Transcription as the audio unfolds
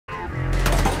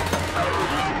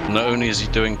Not only is he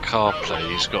doing car play,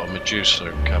 he's got a Medusa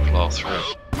in capital R3.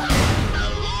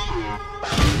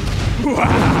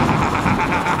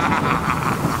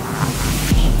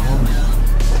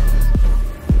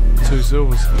 Two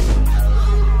silvers.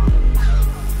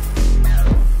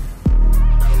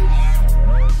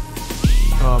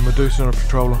 Medusa and a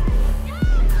patroller.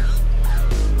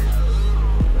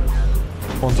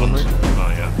 One's on me. Oh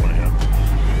yeah, one here.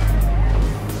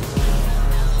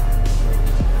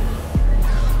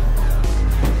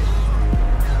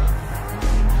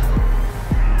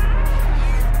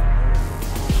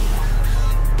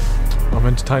 I'm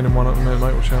entertaining one at the minute,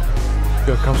 mate, watch out.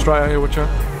 Go, come straight out here, watch out.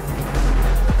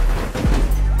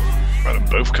 Right, they're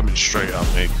both coming straight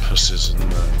at me, pussies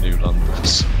and New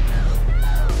Londoners.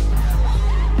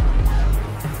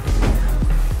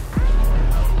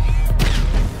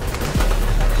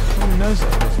 Who knows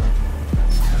that?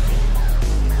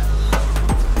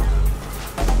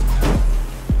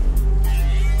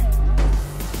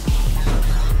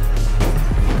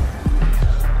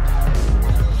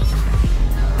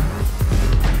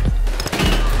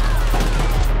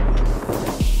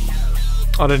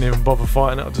 I didn't even bother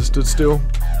fighting it, I just stood still.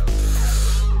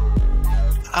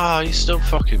 Ah, you still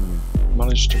fucking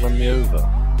managed to run me over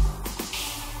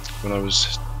when I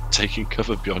was taking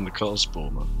cover behind the car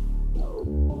spawner.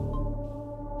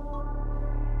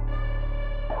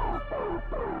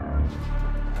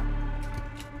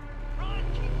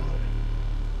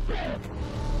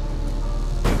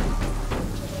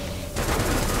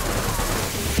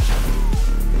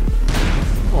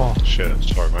 Oh shit,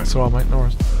 sorry mate. It's alright, mate, no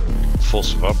worries.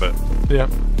 Force of habit. Yeah.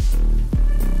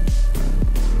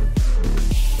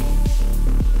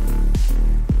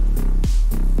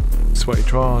 Sweaty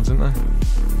tryhards, isn't they?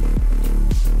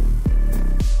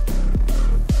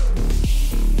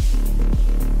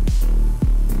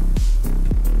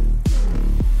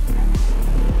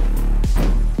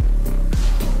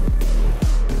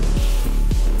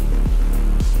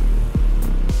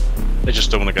 They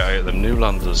just don't want to get out of them New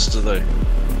Landers, do they?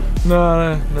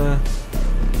 No.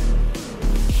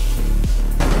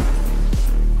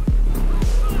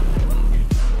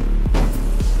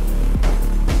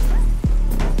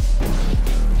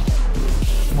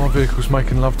 My vehicle's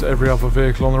making love to every other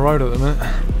vehicle on the road at the minute.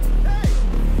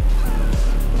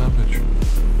 Damage.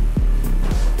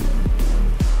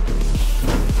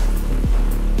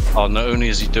 Oh, not only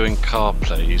is he doing car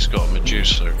play, he's got a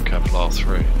Medusa in capital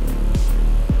R3.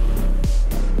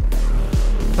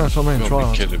 That's what I mean, You've try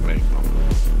got to hard. be kidding me.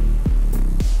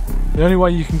 The only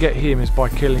way you can get him is by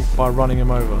running him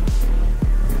over.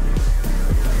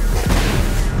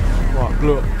 Right,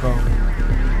 blew up the car.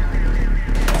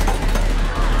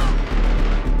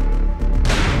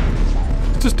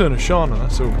 Just doing a Shana,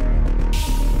 that's all.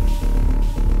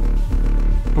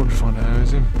 Probably find out who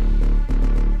is him.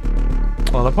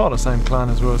 Oh, they're part of the same clan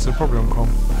as well, so they're probably on comm.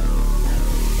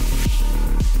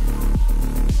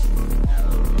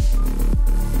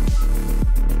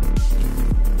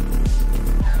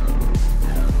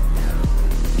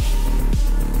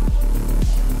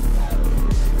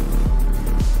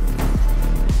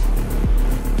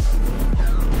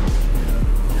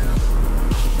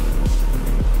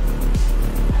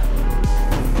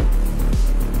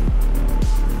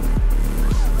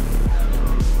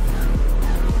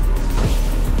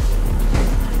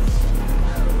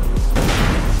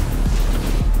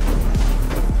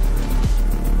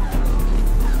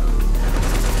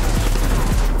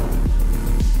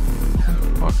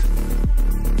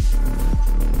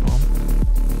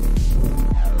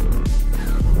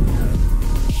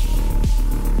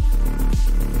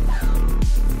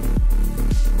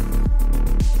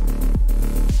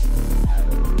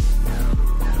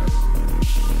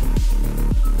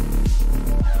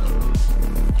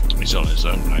 He's on his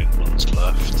own, mate. One's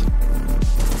left.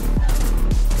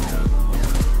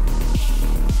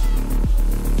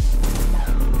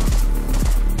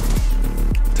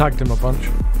 Tagged him a bunch.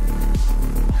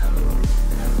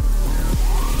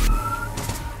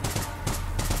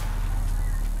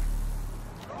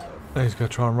 He's going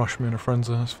to try and rush me in a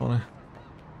frenzy, that's funny.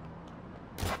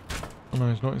 Oh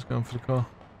no, he's not, he's going for the car.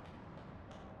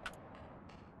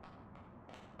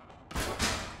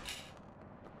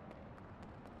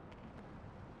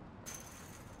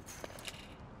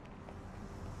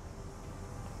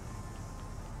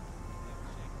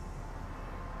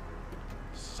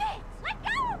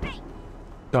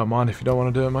 Don't mind if you don't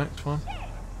want to do it, mate, it's fine.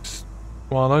 It's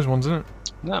one of those ones, isn't it?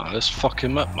 No, let's fuck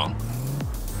him up, man.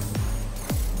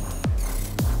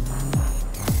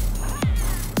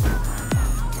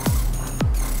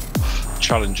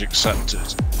 Challenge accepted.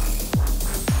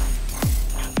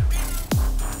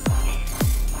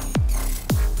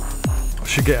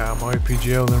 Should get out of my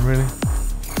APGL then, really.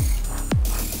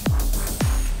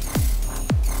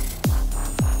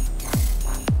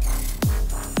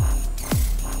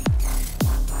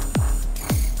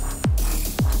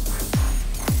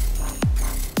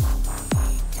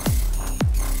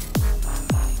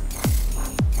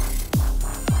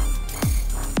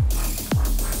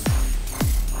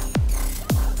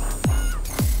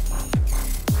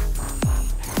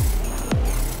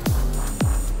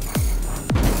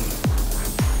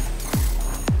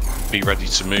 Be ready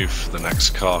to move for the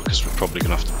next car because we're probably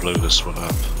going to have to blow this one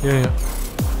up. Yeah, yeah.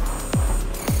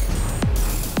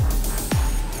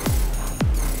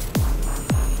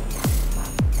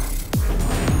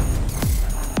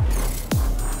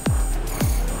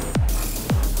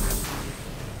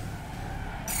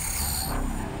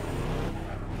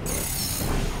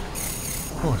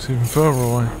 Oh, it's even further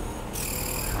away.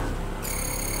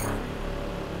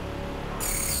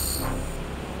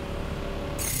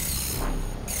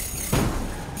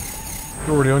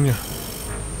 Already on you.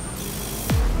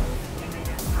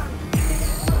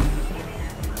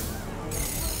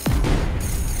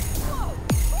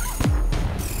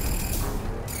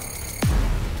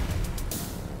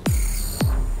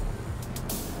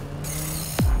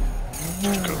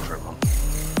 Just go for it, man.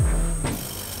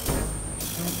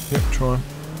 Yep, try.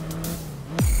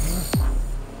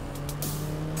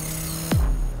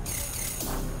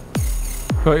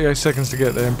 38 seconds to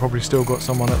get there and probably still got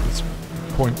someone at this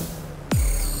point.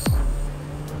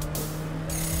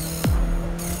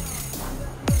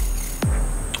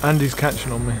 And he's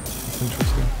catching on me. That's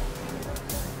interesting.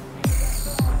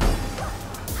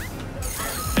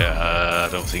 Yeah, I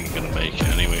don't think you're gonna make it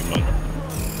anyway, man.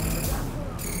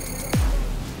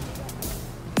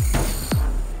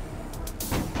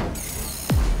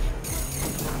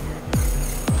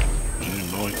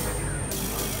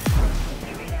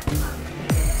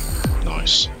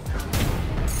 Nice.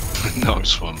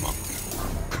 Nice one, man.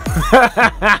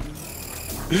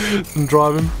 And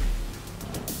drive him.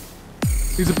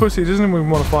 He's a pussy, he doesn't even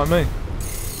want to fight me.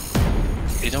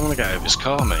 He don't want to get out of his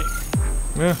car, mate.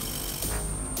 Yeah.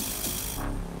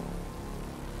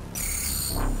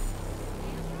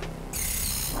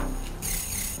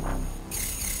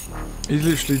 He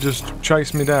literally just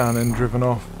chased me down and driven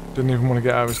off. Didn't even want to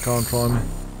get out of his car and try me.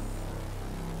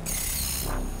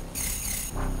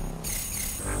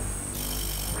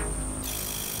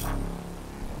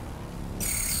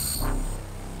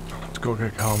 I've got to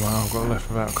get a car, man. I've got left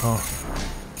without a car.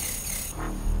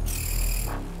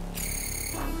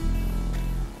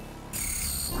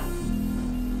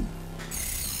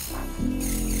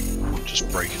 Just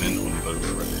breaking into them both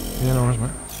for it. Yeah, no worries,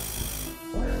 mate.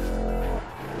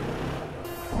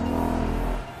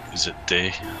 Is it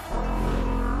D?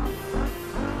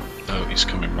 No, he's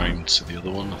coming round to the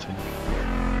other one, I think.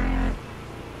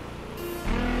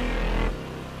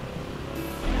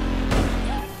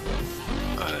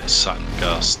 It's sat in the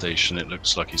gas station. It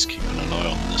looks like he's keeping an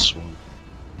eye on this one.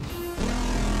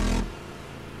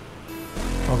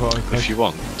 If you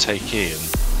want, take E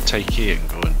and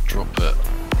go and drop it.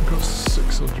 I've got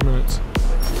 6 odd minutes.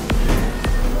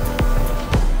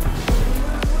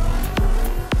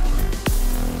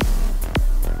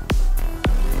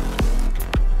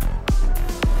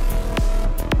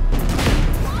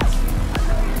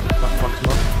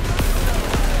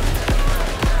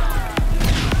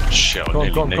 Shit, I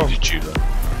nearly needed you there.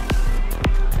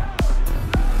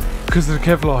 Because of the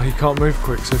Kevlar, he can't move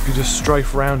quick, so if you just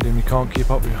strafe around him, he can't keep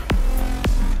up with you.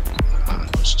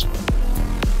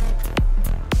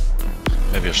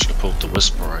 Maybe I should have pulled the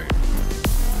Whisper out.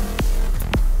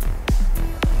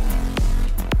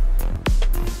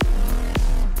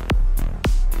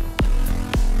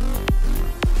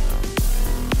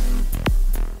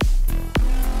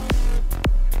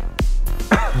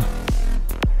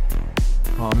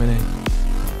 Oh, I'm in it.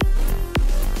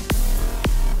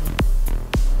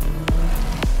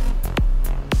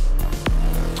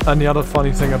 And the other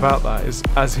funny thing about that is,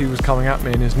 as he was coming at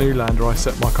me in his new lander, I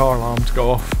set my car alarm to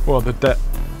go off. Well, the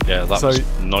yeah, that was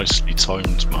nicely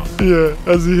timed, man. Yeah,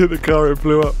 as he hit the car, it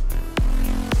blew up.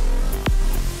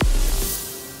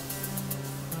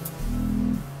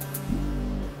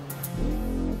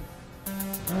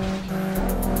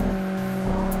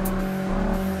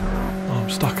 Oh, I'm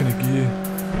stuck in a gear.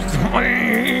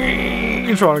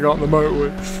 He's trying to go up the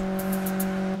motorway.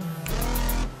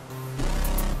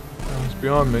 He's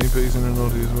behind me, but he's in an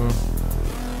Audi as well.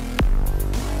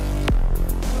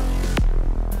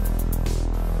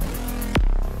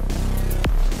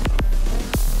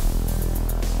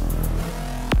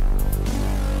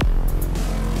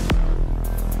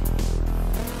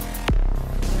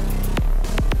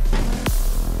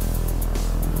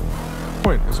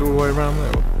 It's all the way around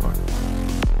there. What the fuck?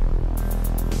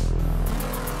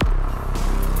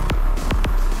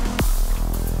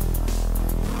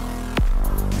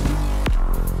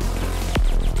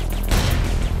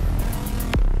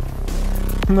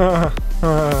 Nah.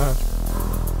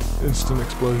 Instant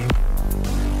explosion.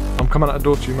 I'm coming out the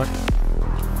door to you, mate.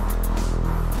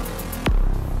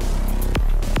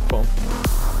 Bomb.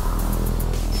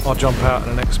 I'll jump out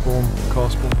and the next spawn, car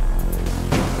spawn.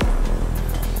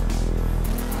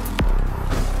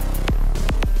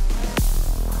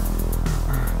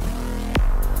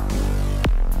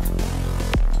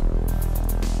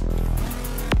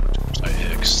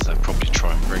 They'll probably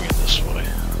try and bring it this way.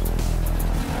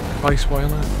 Base way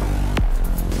on it.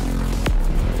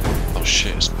 Oh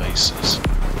shit, it's bases.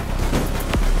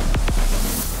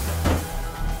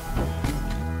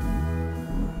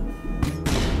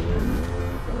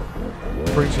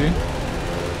 Free to you.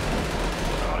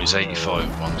 Oh, he's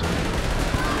 85 one.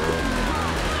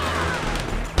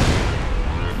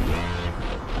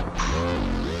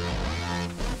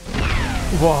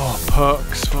 Whoa,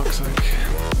 perks, fuck's sake.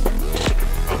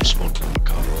 I'm spawned in the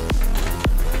car.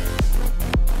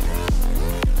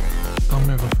 Done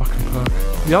me with a fucking perk.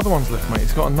 The other one's left, mate.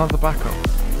 He's got another backup.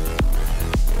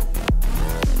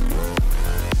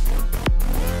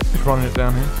 He's running it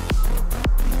down here.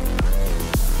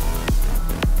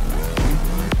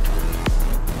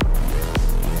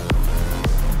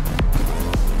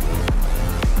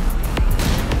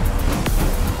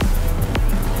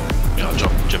 Yeah, I'll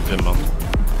jump in, man.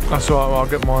 That's alright, I'll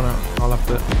get mine out. I'll have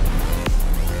to.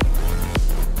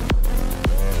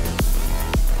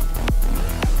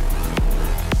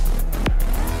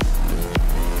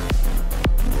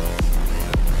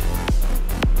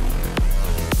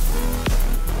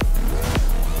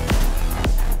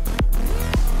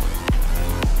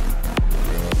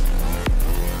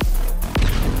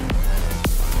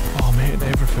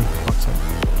 Everything, for fuck's sake.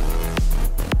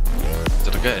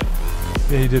 Did I get him?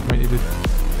 Yeah, you did, mate, you did.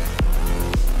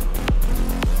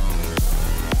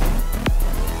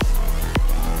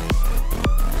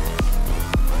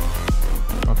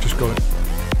 I've just got it.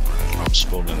 I'm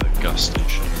spawning at a gas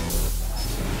station.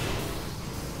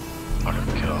 I got a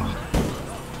car.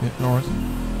 Yeah, no worries.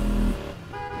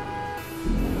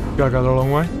 Gotta go the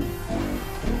long way.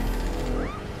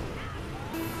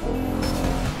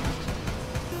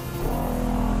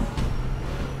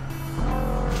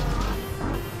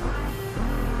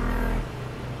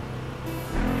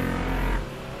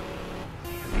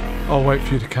 I'll wait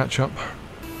for you to catch up.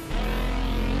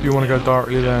 You want to go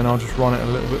directly there and I'll just run it a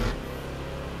little bit.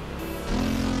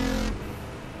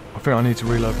 I think I need to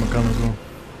reload my gun as well.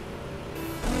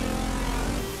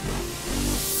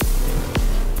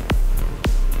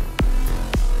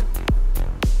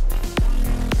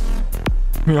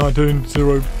 Yeah, I do.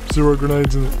 Zero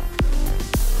grenades in it.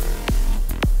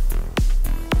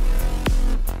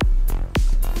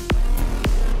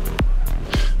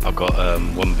 I've got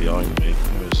one behind me.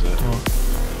 Who is it? Oh.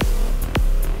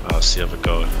 That's the other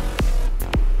guy.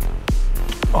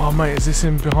 Oh mate, is this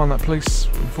in behind that police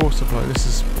enforcer plate? This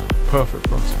is perfect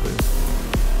for us, please.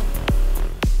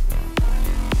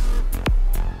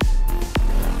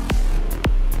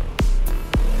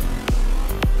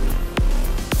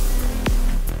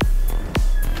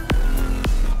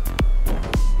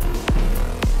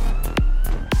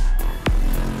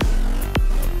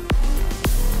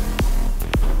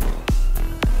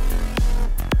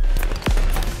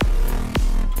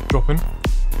 Dropping.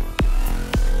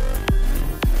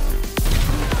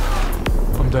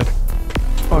 I'm dead.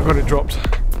 Oh, I got it dropped.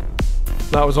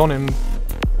 That was on him.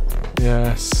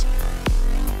 Yes.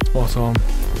 Spot on.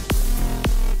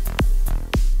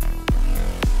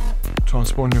 Try and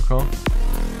spawn your car.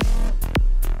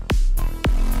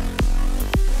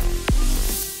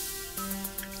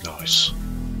 Nice.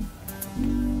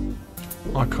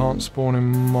 I can't spawn in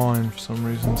mine for some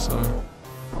reason, so...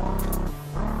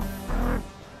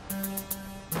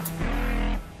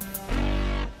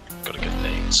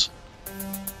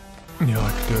 Yeah,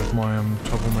 I could do it with my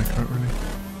troublemaker, really.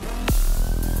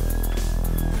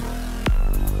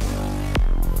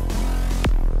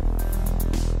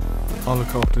 I'll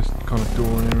look after this kind of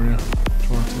door area.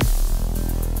 Try to.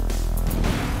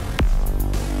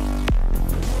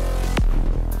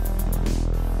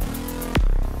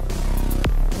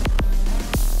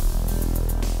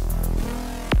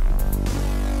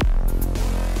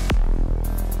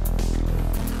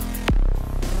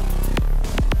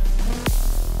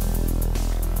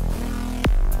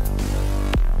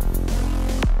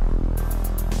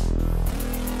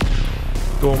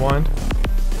 Door mind.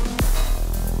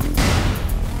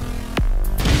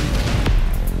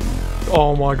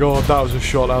 Oh my god, that was a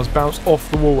shot. That was bounced off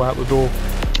the wall out the door.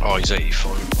 Oh, he's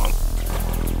 85, man.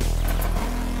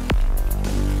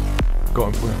 Got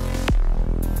him for you.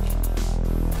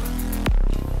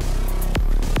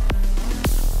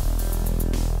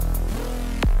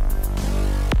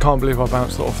 Can't believe I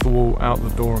bounced it off the wall out the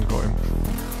door and got him.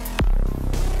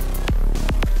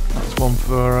 That's one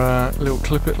for a little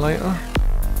clip it later.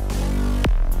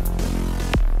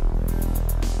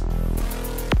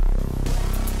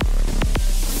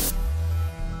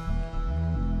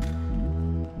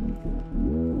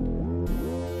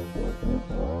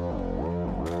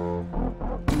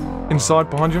 Inside,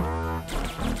 behind you.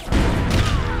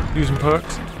 Using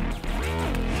perks.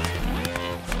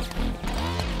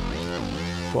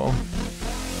 Bottom.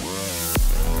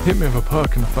 Hit me with a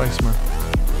perk in the face, man.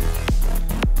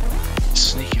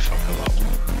 Sneaky fucker, that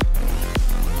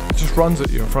one. It just runs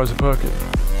at you and throws a perk at you.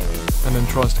 And then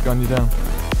tries to gun you down.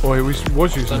 Oh, he was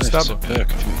using a stabber. It's a perk,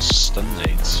 I think it's stun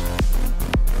nades.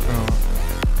 Alright.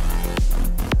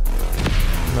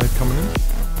 Nade coming in.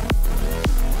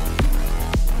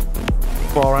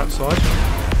 Far outside.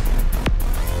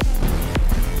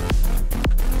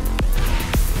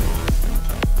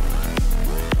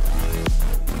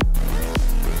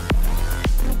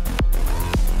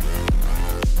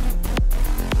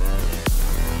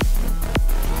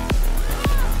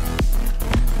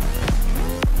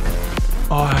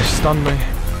 Oh, he stunned me.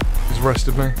 He's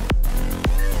arrested me.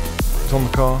 He's on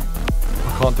the car.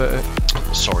 I can't get it.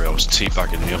 Sorry, I was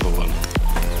teabagging the other one.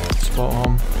 Spot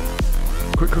on.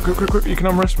 Quick, quick, quick, quick, quick. You can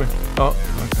unrest me. Oh,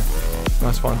 okay.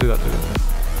 That's fine. Do that, do that.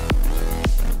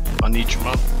 I need you,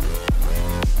 man.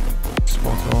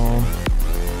 Spot on.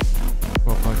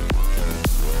 Well played.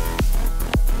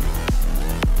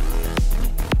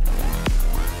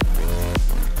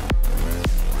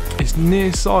 It's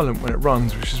near silent when it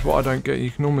runs, which is what I don't get.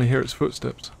 You can normally hear its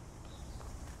footsteps.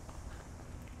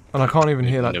 And I can't even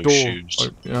hear that no door. shoes.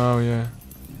 Oh, yeah.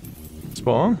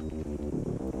 Spot on.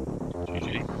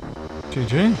 GG.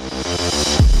 GG.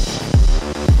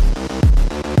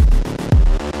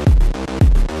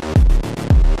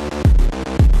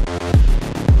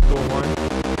 Door line.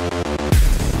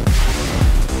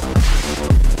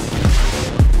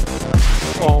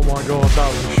 Oh my god, that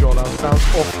was a shot. That was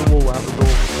bounced off the wall out the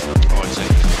door.